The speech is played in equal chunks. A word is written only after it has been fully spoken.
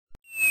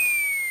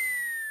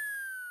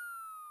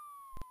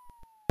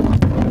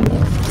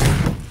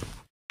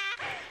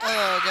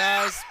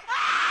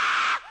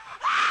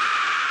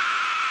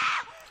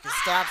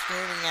stop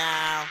screaming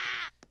now.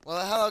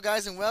 Well, hello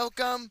guys and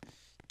welcome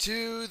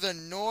to the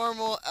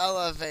normal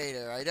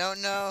elevator. I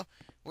don't know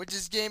what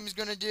this game is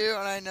gonna do,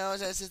 and I know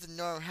that this is the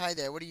normal. Hi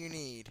there, what do you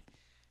need?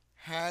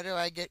 How do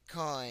I get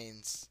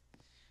coins?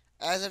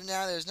 As of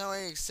now, there's no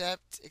way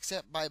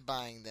except by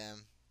buying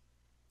them.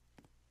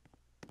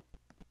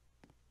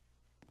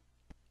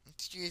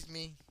 Excuse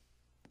me.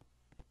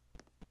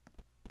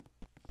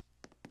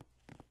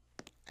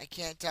 I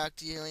can't talk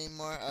to you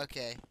anymore.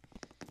 Okay.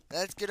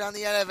 Let's get on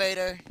the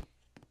elevator.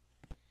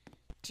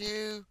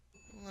 2,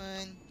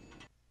 1.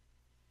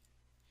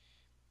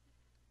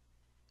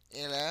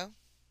 Hello?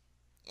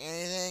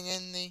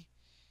 Anything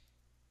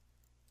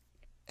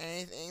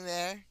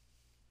there?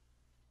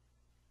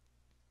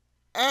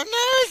 Oh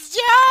no, it's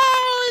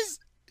Joe's!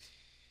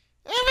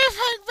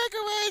 Every back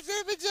away, it's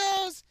gonna be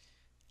Joe's!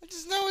 I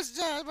just know it's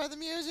Joe's by the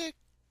music.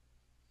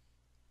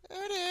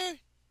 Oh dear.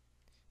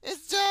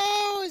 It's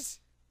Joe's!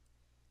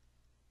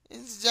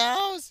 It's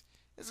Joe's!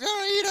 It's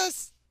gonna eat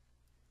us!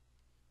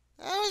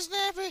 Oh,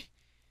 Snappy!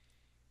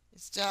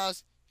 It's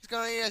Joe's. He's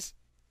gonna eat us.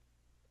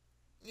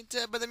 You can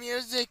tell by the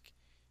music.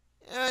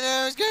 Oh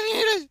no, he's gonna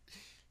eat us!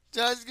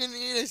 Jaws is gonna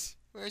eat us.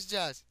 Where's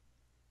Jaws?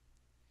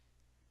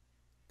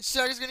 The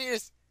shark is gonna eat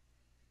us.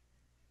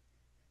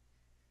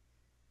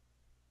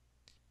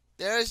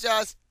 There's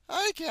Jaws.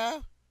 Hi,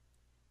 cow.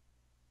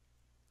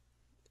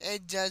 Hey,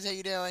 Jaws, how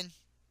you doing?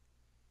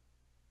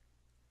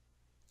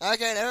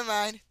 Okay, never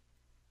mind.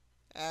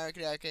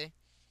 Okay.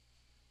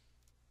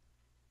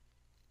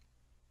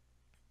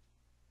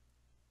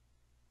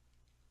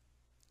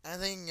 I'm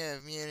thinking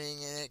of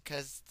muting it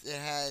because it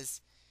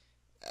has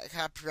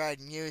copyright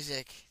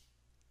music.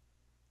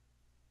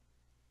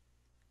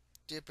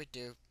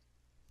 Doop-a-doop.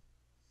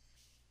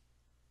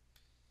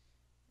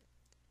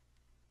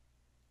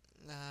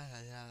 La la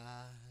la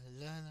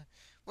la.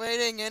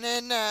 Waiting in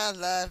an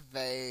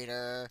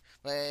elevator.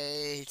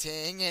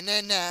 Waiting in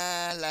an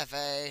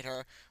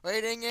elevator.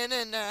 Waiting in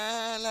an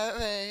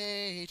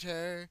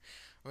elevator.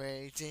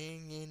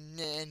 Waiting in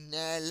an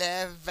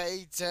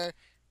elevator.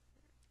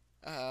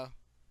 Uh-oh.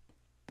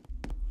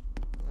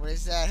 What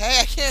is that?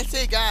 Hey, I can't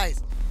see,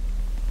 guys.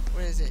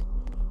 What is it?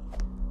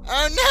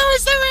 Oh no,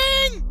 it's the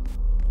ring!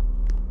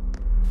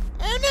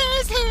 Oh no,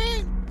 it's the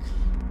ring!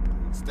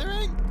 It's the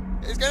ring.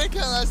 It's gonna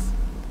kill us.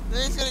 The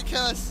ring's gonna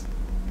kill us.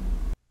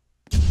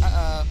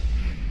 Uh-oh.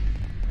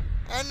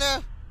 Oh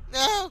no.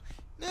 No.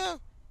 No.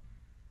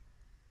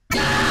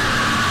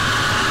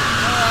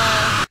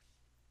 Hello.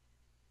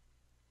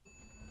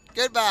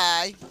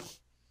 Goodbye.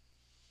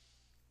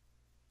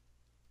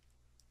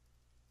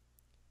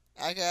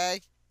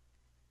 Okay.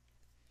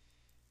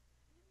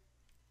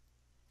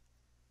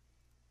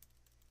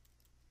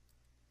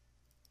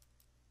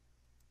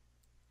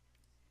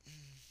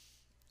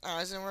 Oh,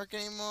 it doesn't work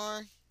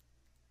anymore?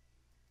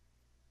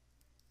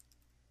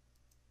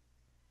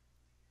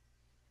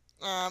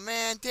 Oh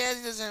man,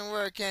 dancing doesn't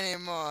work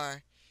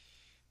anymore.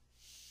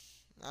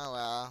 Oh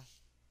well.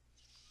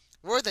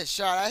 Worth a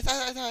shot. I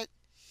thought.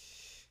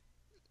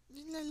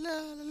 La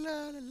la la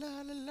la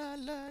la la la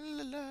la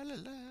la la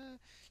la.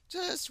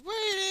 Just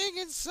waiting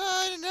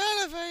inside an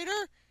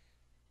elevator.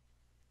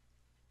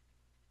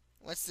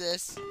 What's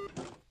this?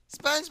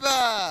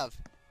 SpongeBob!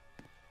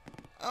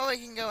 Oh, we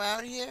can go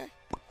out here?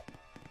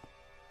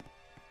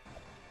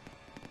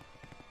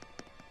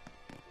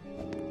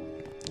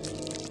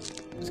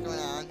 What's going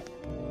on?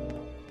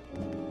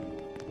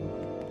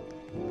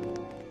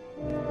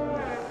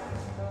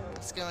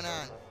 What's going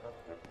on?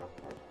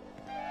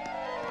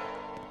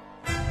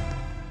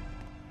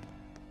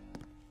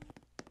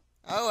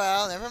 Oh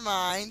well, never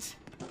mind.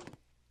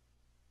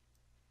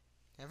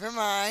 Never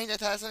mind, I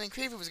thought something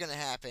creepy was gonna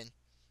happen.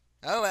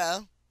 Oh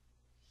well.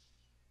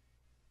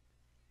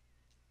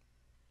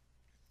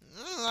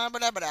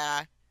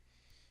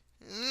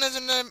 There's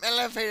an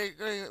elevator.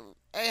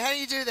 Hey, how do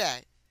you do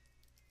that?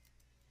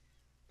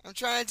 I'm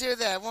trying to do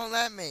that, it won't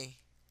let me.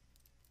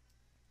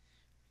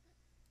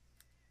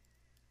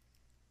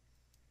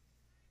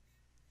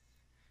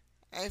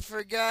 I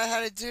forgot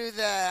how to do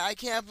that. I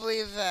can't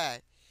believe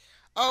that.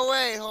 Oh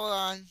wait, hold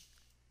on.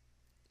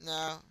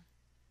 No.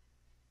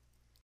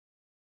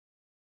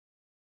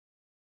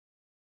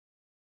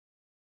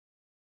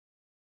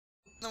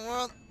 In the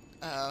world?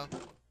 Uh oh.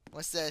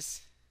 What's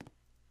this?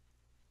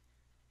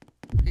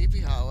 Creepy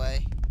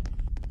hallway.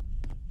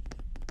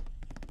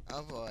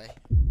 Oh boy.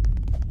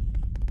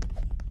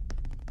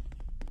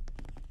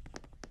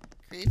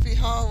 Creepy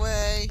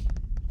hallway.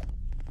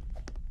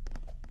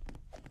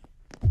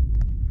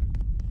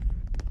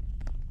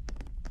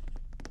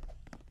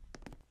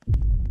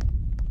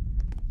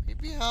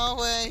 Creepy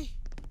hallway.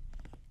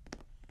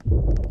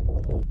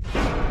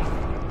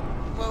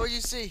 What would you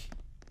see?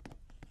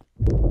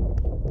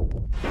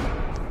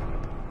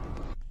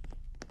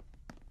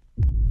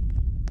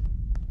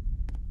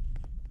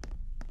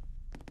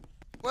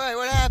 Wait,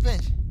 what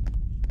happened?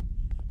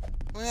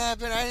 What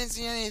happened? I didn't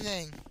see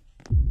anything.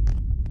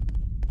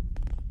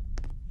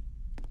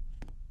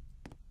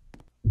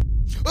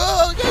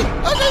 Oh, okay!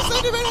 Okay,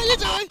 Slenderman, how you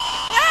doing?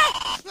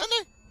 Ah!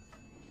 Slender!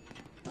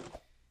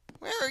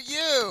 Where Where are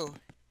you?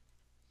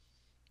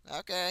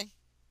 Okay.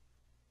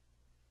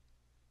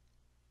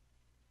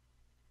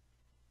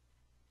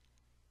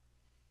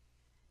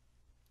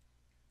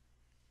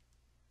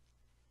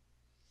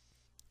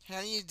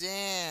 How do you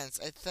dance?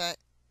 I thought...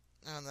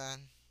 Hold on.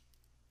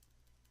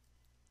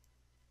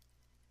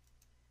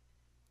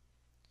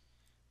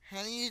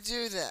 How do you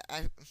do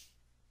that?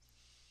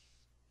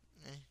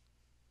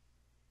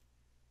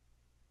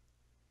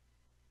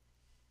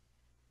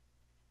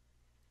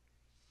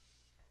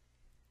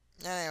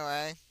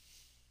 Anyway.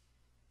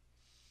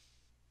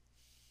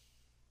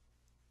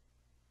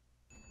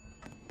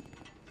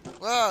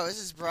 Whoa, this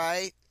is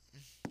bright.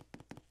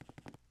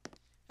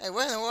 Hey,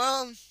 what in the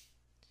world?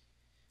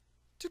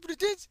 Jupiter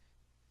dance.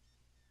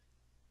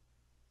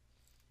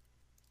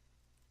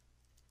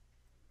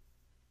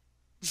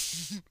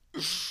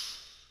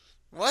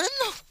 What in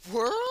the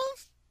world?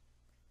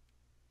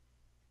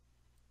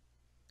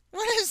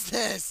 What is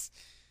this?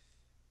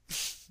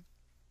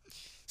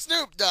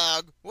 Snoop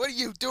Dogg, what are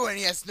you doing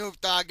here, Snoop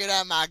Dogg? Get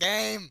out of my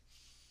game.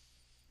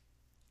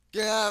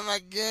 Get out of my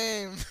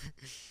game.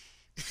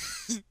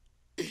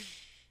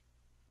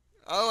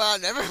 Oh, well,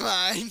 never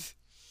mind.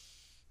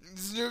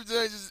 Snoop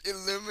Dogg just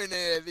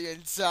illuminated the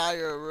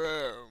entire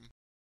room.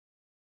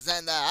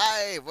 And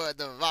I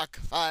would walk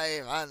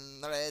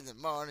 500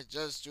 more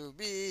just to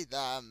be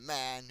the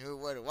man who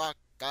would walk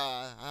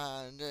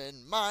 100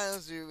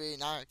 miles to be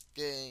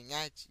knocking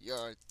at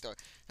your door.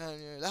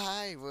 And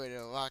I would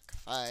walk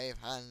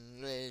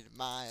 500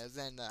 miles,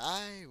 and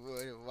I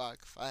would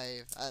walk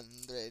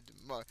 500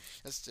 more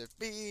just to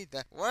be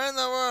the... What in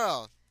the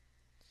world?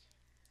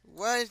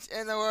 What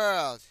in the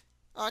world?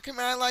 Oh, come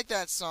on, I like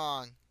that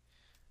song.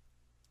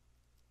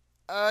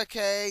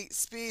 Okay,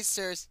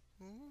 speedsters.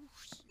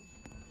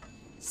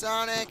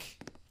 Sonic,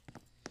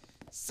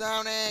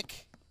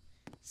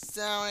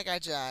 I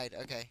died.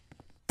 Okay.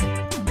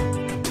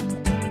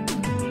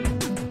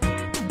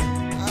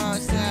 Oh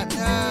snap!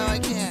 No, I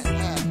can't.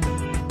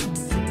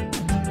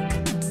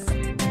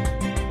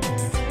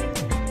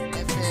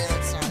 I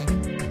failed Sonic.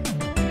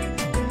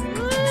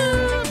 Woo!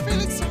 I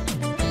failed Sonic.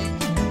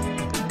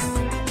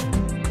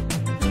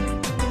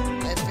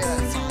 I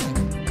failed Sonic.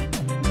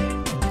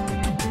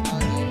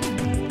 Okay.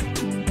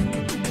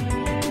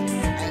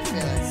 I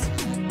failed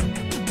Sonic.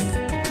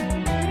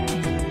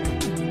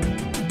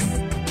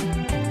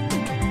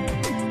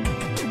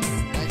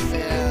 I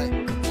failed.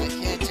 I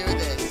can't do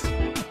this.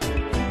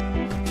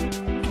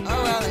 Oh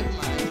well, never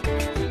mind.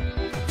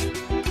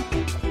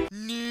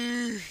 No.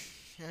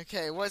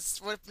 Okay, what's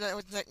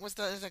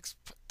the next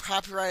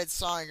copyrighted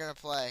song you're gonna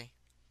play?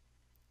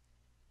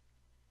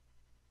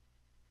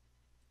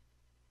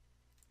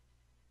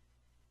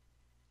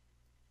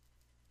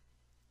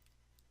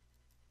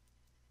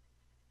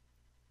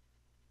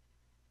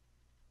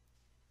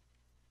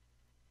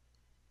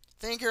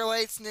 Think you're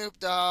late, Snoop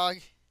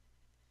Dogg.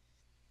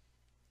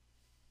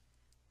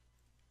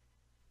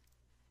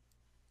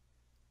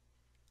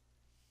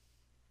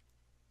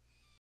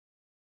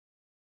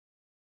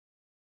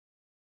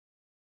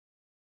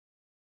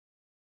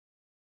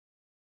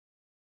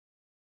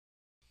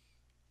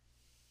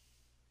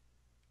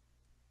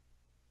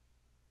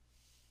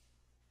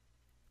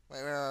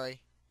 Wait, where are we?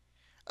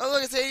 Oh,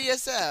 look, it's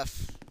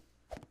ADSF.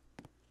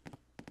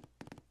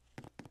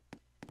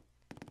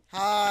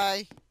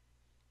 Hi.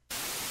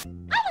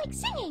 I like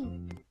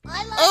singing.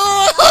 I like.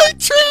 Oh,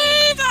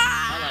 Trina!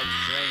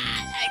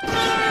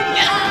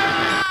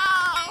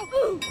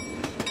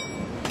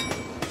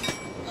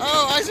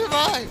 Oh, I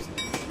survived.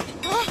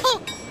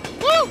 Oh,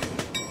 woo!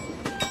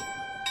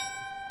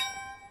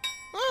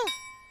 Woo!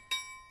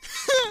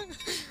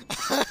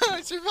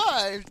 I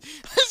survived.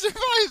 I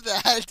survived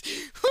that.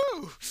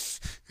 Woo!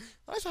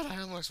 I thought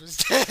I almost was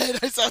dead.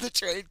 I saw the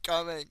train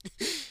coming.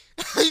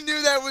 I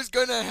knew that was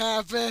gonna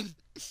happen.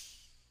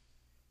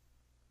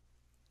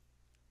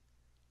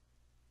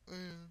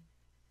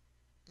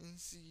 And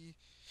see,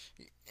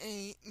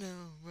 ain't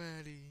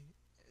nobody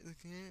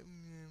looking at me.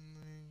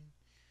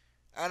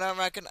 I don't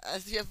reckon. I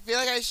feel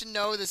like I should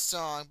know this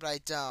song, but I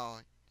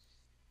don't.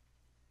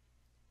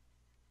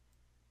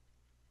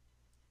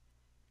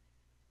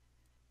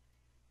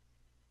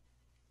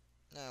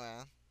 Oh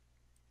well.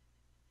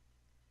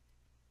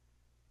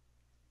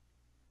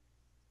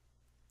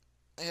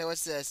 Okay,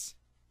 what's this?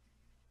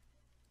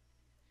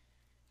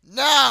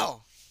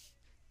 No!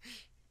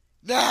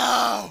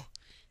 No!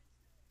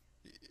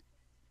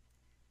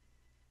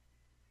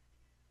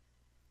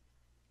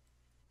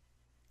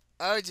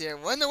 Oh dear,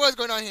 what in the world's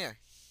going on here?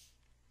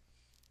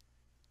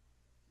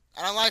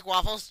 I don't like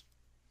waffles.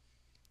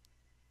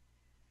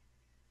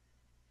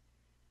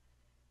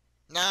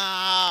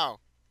 No!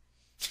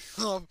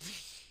 Oh,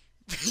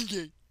 this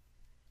is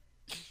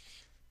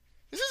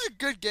a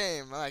good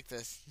game. I like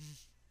this.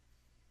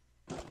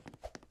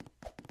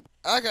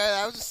 Okay,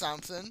 that was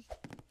something.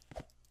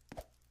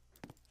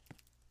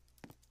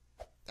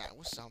 That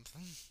was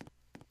something.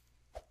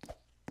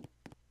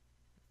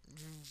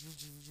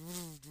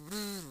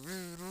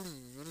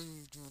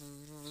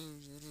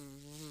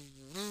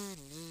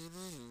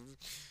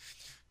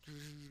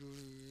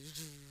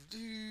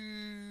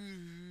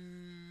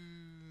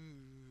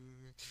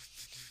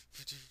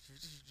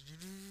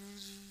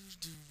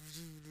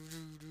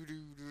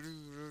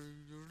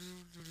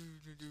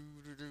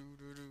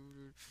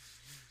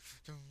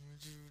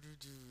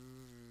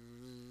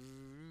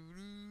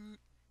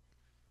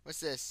 What's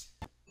this?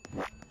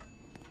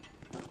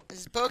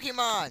 This is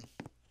Pokemon.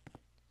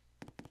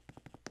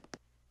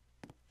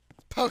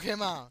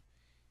 Pokemon.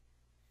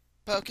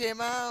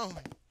 Pokemon.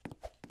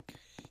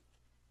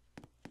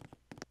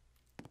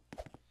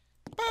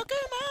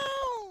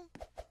 Pokemon.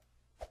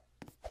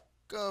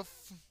 Go.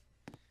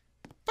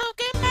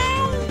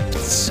 Pokemon.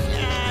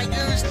 Yeah,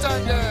 use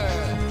thunder.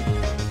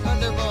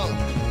 Thunderbolt.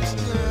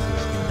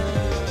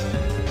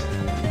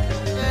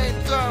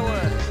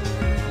 Flamethrower.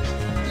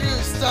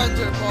 Use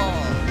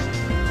Thunderball.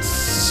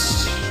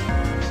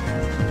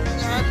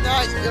 I'm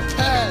not your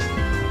pet.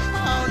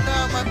 Oh no,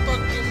 my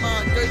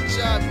Pokemon. Good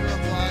job,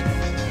 Roblox.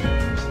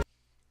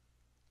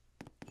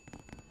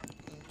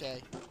 Okay.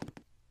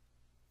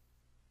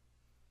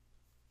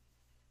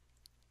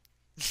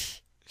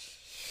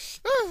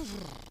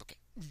 Okay.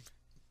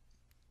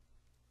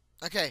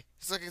 Okay.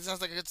 It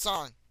sounds like a good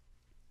song.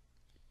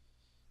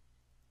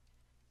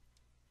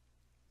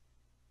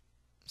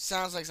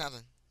 Sounds like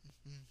something.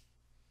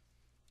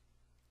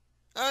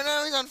 Oh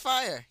no, he's on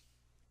fire.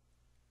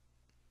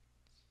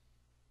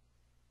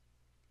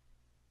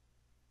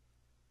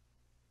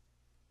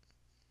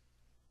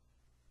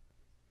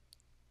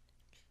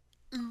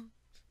 Ooh,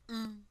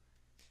 ooh,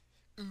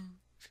 ooh,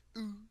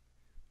 ooh,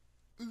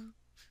 ooh,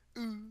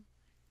 ooh.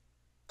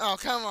 Oh,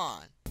 come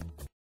on.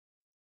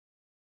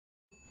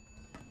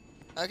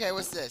 Okay,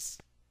 what's this?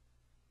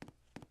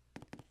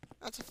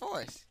 That's a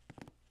forest.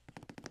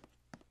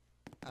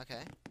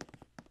 Okay.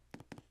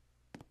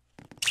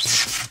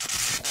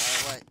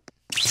 What?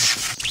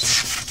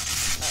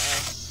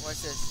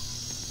 What's this?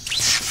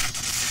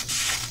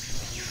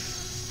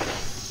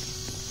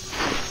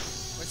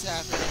 What's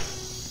happening?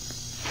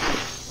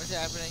 What's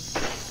happening?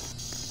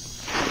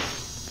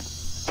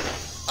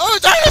 Oh,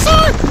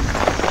 dinosaur!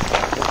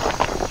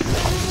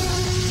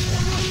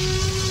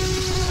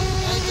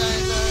 Hey,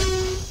 dinosaur.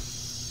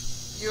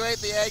 You ate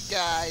the egg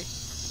guy.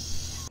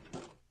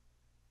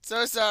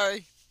 So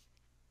sorry.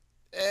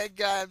 Egg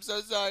guy, I'm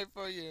so sorry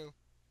for you.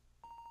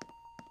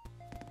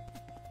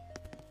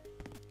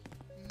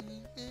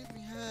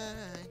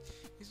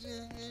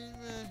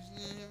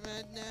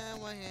 Right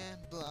now I am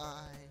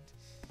blind.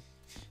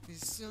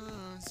 These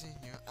stars in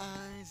your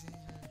eyes,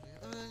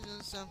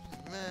 just something to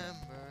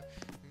remember.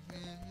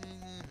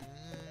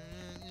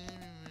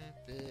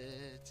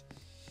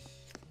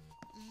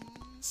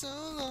 So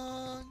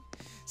long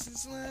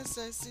since last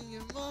I seen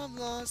your mom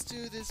lost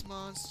to this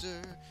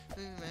monster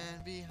who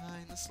ran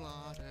behind the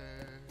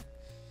slaughter.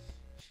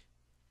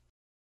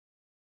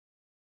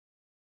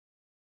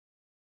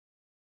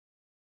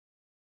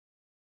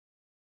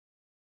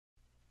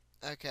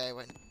 Okay,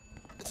 wait.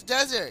 It's a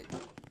desert.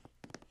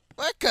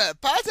 What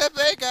could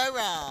possibly go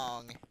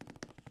wrong?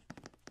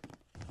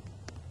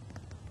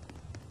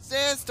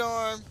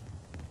 Sandstorm.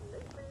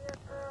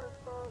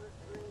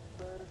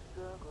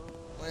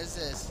 What is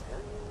this?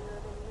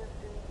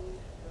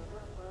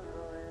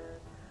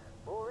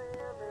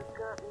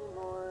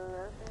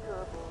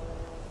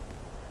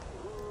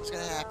 What's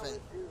gonna happen?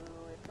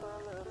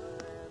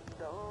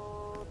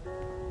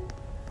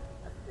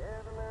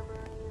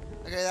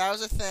 Okay, that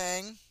was a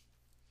thing.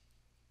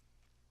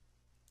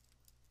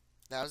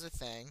 That was a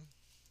thing.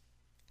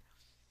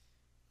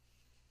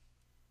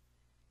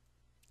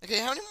 Okay,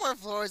 how many more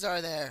floors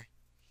are there?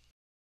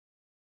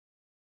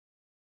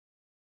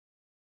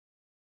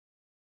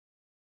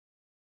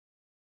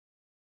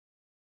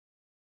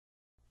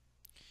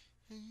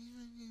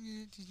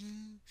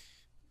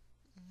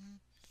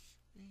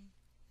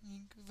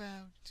 Think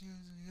about to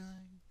the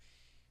night.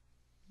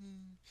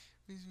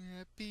 We're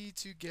happy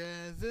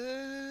together.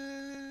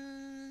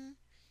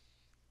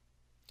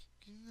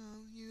 You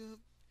know you up,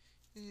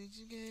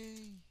 it's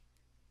okay.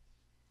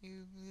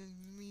 You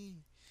and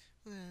me,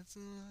 that's a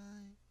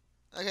lie.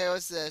 Okay,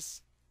 what's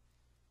this?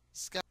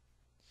 Sky.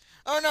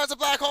 Oh no, it's a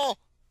black hole!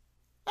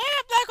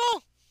 Ah, black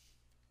hole!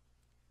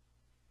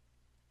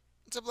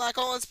 It's a black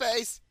hole in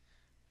space.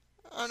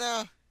 Oh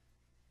no.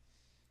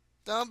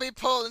 Don't be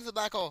pulled into the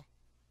black hole.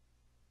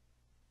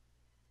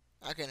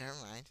 Okay, never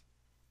mind.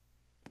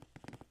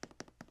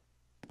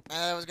 I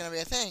thought it was gonna be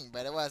a thing,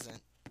 but it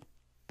wasn't.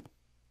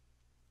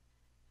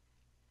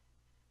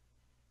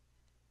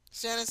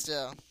 Standing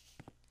still.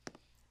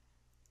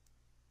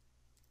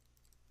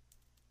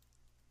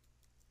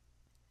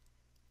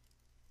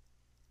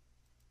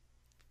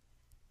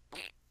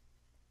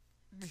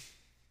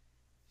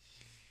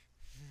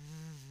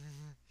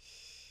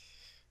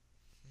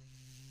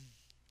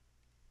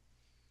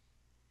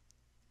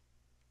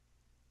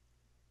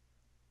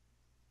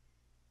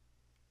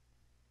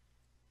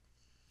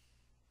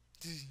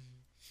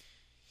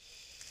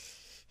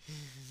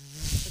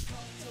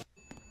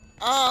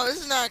 Oh, this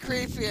is not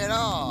creepy at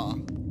all.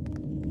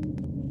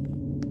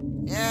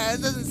 Yeah,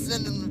 this doesn't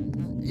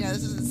send. Yeah,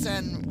 this doesn't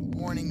send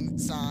warning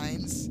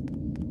signs.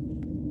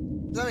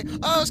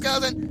 Oh,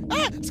 skeleton!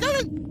 Ah,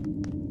 skeleton!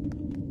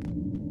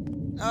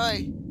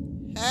 Oi,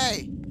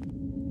 hey,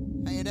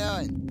 how you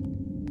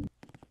doing?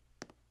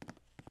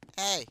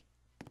 Hey,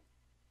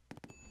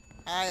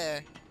 hi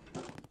there.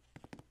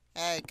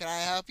 Hey, can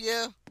I help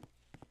you?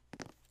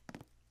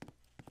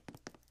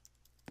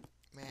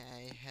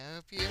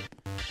 help you?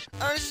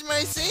 Oh, this is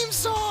my theme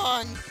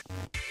song!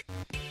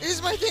 This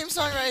is my theme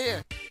song right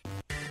here!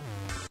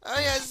 Oh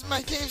yeah, this is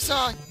my theme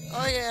song!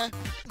 Oh yeah!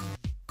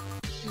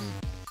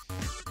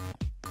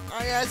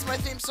 Oh yeah, this is my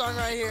theme song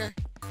right here!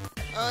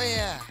 Oh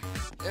yeah!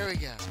 There we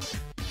go.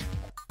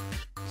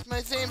 It's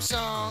my theme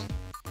song!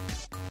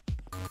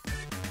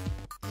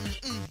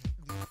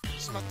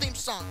 This is my theme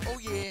song! Oh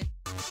yeah!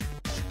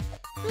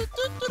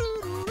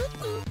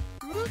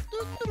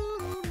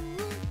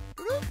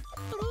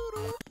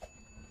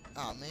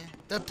 Oh man.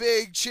 The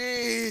big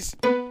cheese!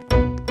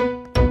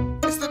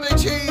 It's the big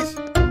cheese!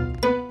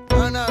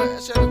 Oh no, I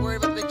shouldn't worry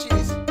about the big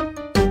cheese.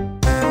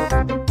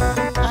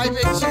 Hi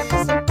big cheese!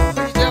 What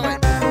are you doing?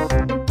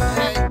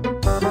 Hey.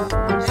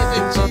 Hey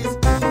big cheese!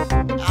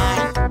 Hi.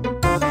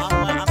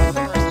 I'm the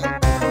person.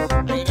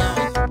 How you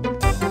doing?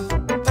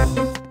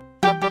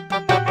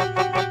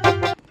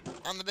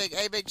 I'm the big,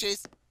 hey big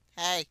cheese!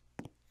 Hey.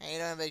 How you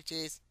doing big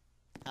cheese?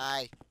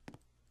 Hi.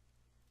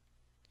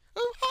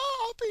 Oh,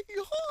 happy,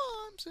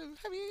 I'm so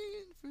happy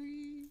and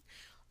free.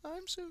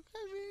 I'm so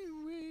happy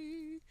and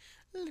free,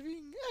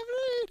 living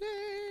every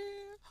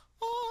day.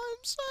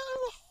 I'm so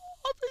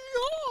happy,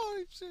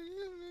 I'm so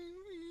happy and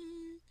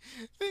free.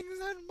 Things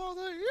that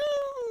bother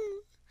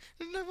you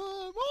never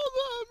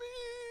bother me.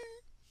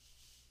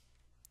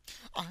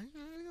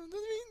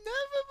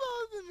 Never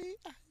bother me.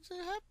 I'm so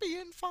happy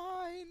and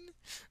fine.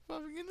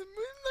 Walking in the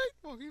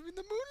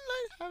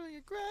moonlight, having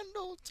a grand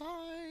old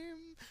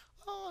time.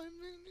 Oh,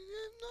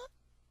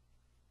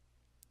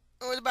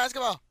 oh, the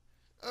basketball.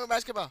 Oh,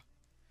 basketball.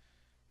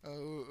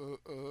 Oh.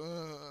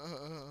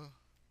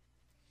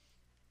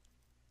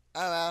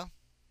 Oh well.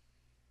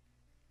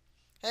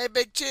 Hey,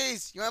 Big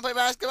Cheese, you wanna play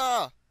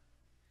basketball?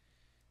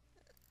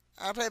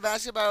 I'll play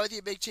basketball with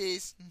you, Big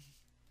Cheese.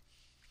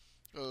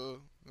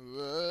 Oh,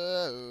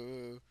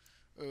 whoa,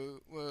 oh,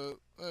 whoa,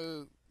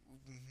 oh.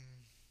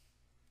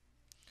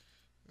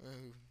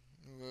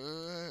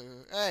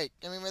 Hey,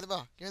 give me the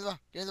ball. Give me the ball.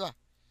 Give me the ball.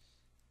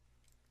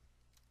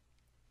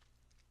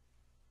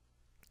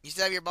 You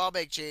still have your ball,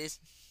 Big Cheese.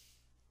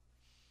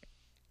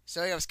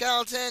 So you have a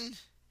skeleton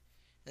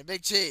and a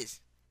big cheese.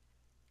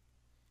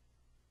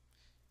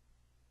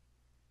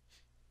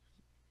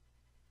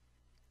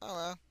 Oh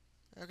well.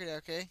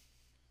 Okay.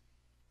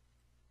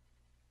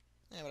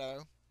 Yeah,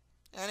 whatever.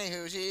 Any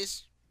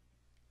hoochies.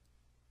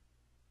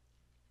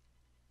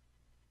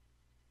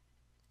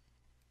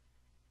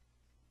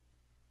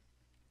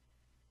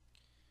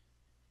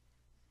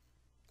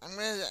 I'm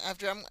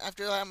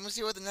gonna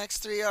see what the next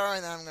three are,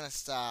 and then I'm gonna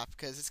stop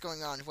because it's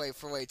going on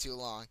for way too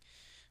long.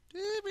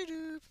 Doobie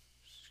doop.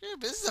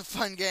 This is a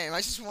fun game.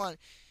 I just want.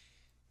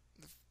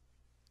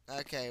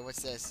 Okay,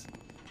 what's this?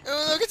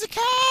 Oh, look, it's a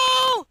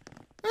cow!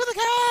 Look at the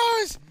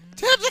cows!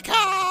 Tip the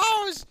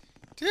cows!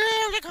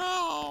 Tip the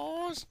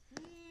cows!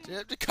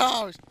 Tip the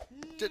cows!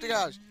 Tip the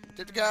cows!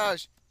 Tip the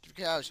cows! Tip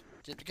the cows!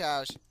 Tip the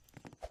cows!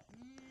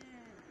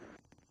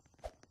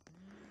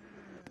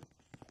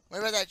 What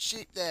about that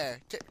sheep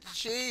there? Tip the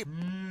sheep!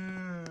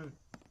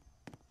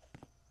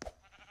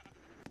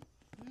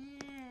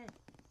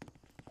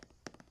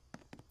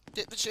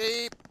 Tip the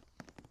sheep!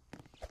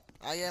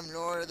 I am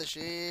Lord of the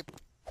Sheep.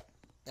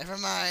 Never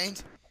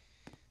mind.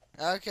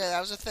 Okay, that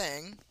was a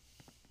thing.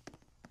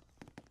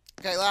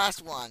 Okay,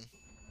 last one.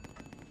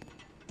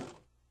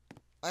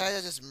 I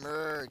gotta just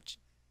merge.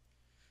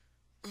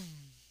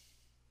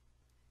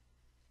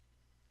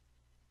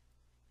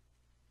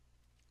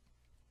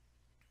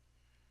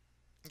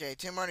 Okay,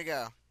 two more to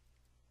go.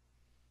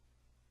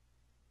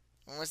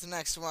 And what's the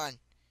next one?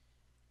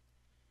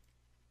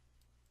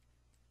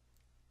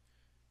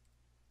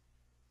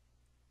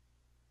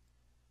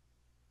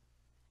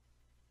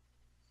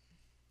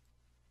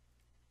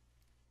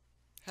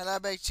 Hello,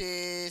 Big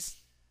Cheese.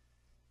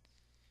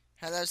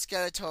 Hello,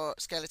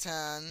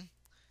 skeleton.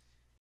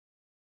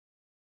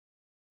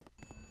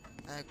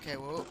 Okay,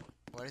 whoa.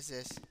 What is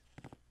this?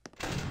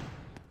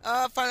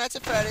 Oh, Five Nights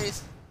at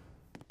Freddy's.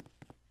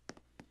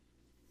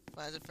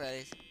 Five Nights at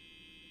Freddy's.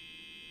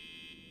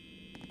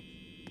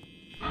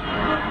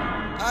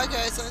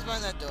 Okay, someone's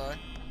behind that door.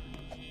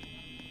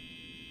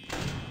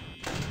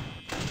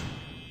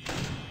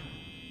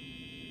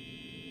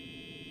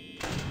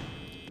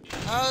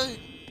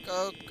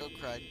 Oh, go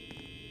cry.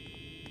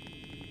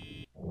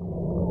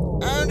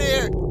 Oh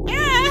dear!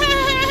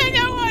 I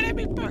don't want to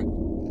be part.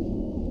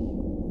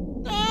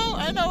 No,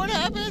 I know what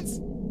happens.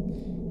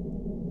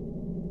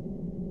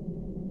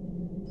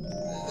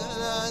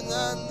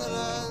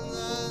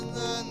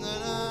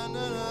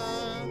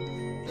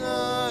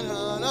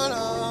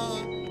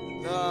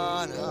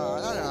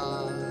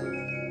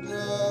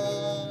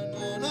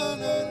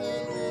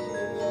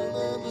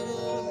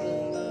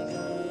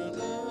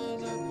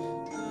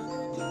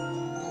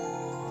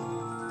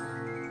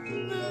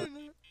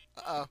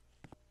 Uh-oh.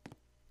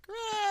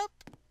 Crap.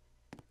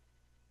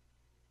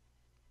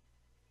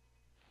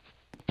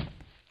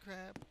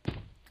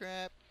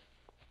 Crap.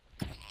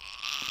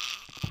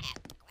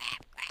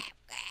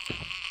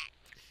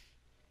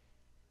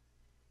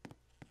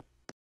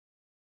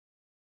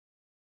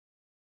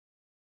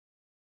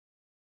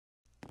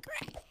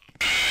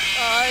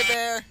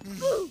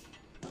 Oh,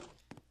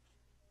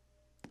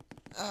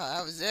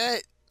 that was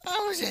it.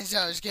 That wasn't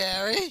so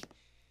scary.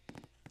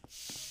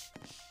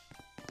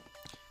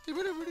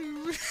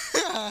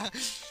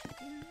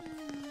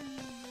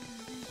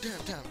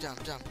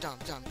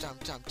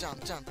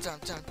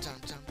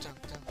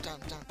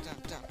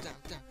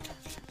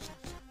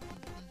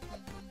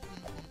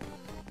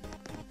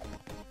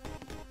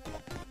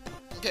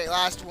 Okay,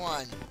 last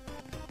one.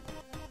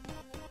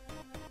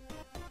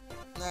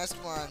 Last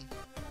one.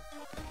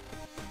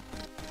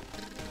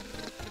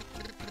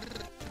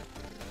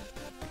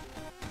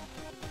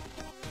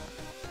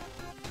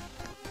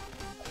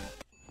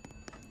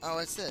 Oh,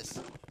 what's this?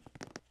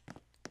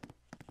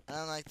 I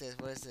don't like this.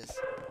 What is this?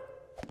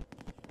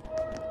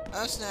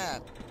 Oh,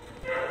 snap.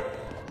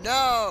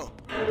 No!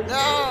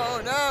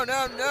 No! No,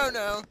 no, no, no!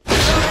 No!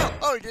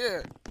 Oh,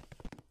 dear!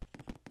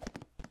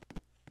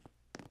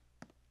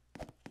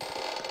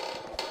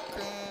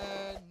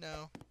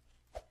 No.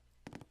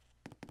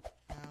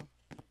 No.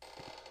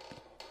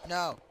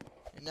 No.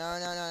 No,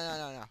 no, no, no,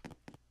 no, no.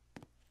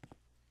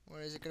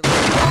 What is it gonna be?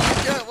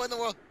 Oh, yeah, what in the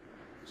world?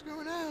 What's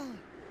going on?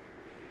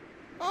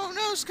 Oh,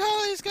 no,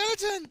 Scully!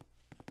 Skeleton!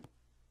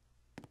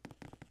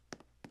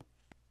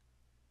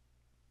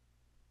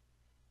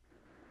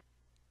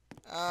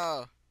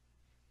 Oh.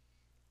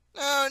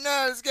 Oh,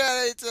 no,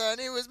 Skeleton!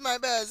 He was my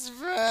best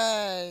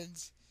friend!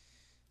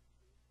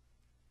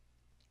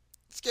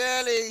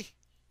 Skelly!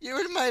 You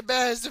were my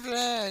best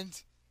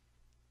friend!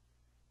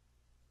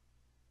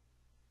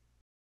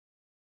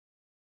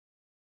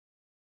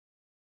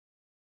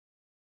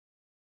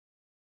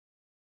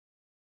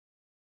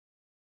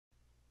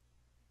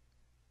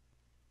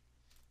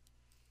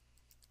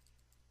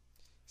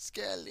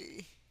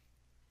 Skelly.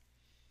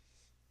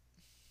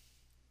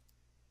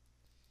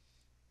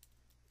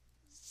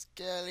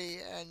 Skelly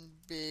and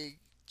Big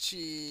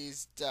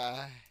Cheese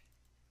die.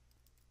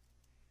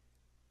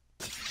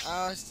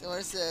 Oh, what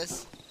is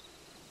this?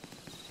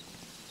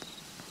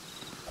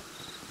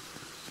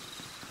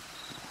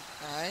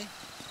 Alright.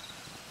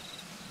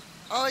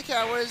 Holy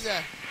cow, what is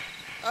that?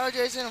 Oh,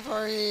 Jason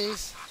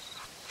Voorhees.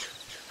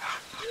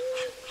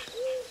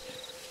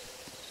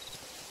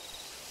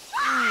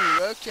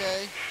 Ooh,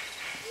 okay.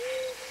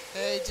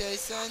 Hey,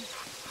 Jason.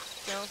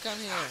 Don't come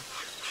here.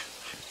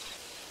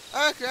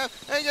 Oh, crap.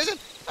 Hey, Jason.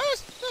 Oh,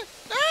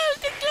 no,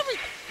 he's gonna kill me.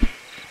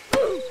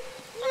 Ooh.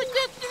 Oh,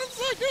 crap. Get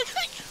inside. Get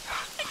inside.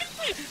 I can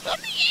see. Let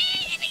me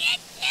in. Let me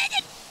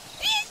in.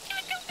 Please, come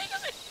in.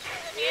 Let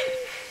me in.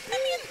 Let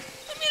me in.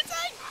 Let me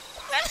inside.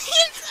 Let me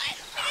inside.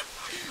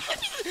 Let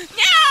me in.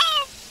 No!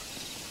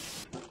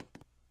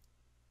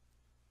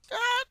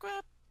 Oh,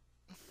 crap.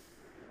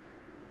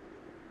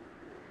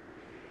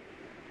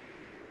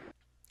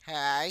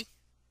 Hi.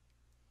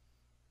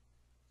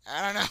 I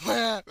don't know what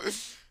happened.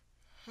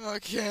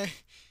 Okay.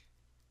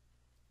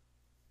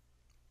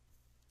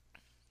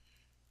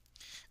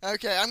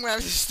 Okay, I'm gonna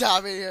have to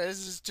stop it here.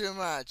 This is too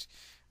much.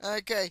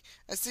 Okay,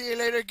 I'll see you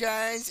later,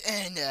 guys,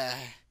 and,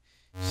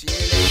 see you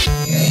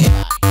later.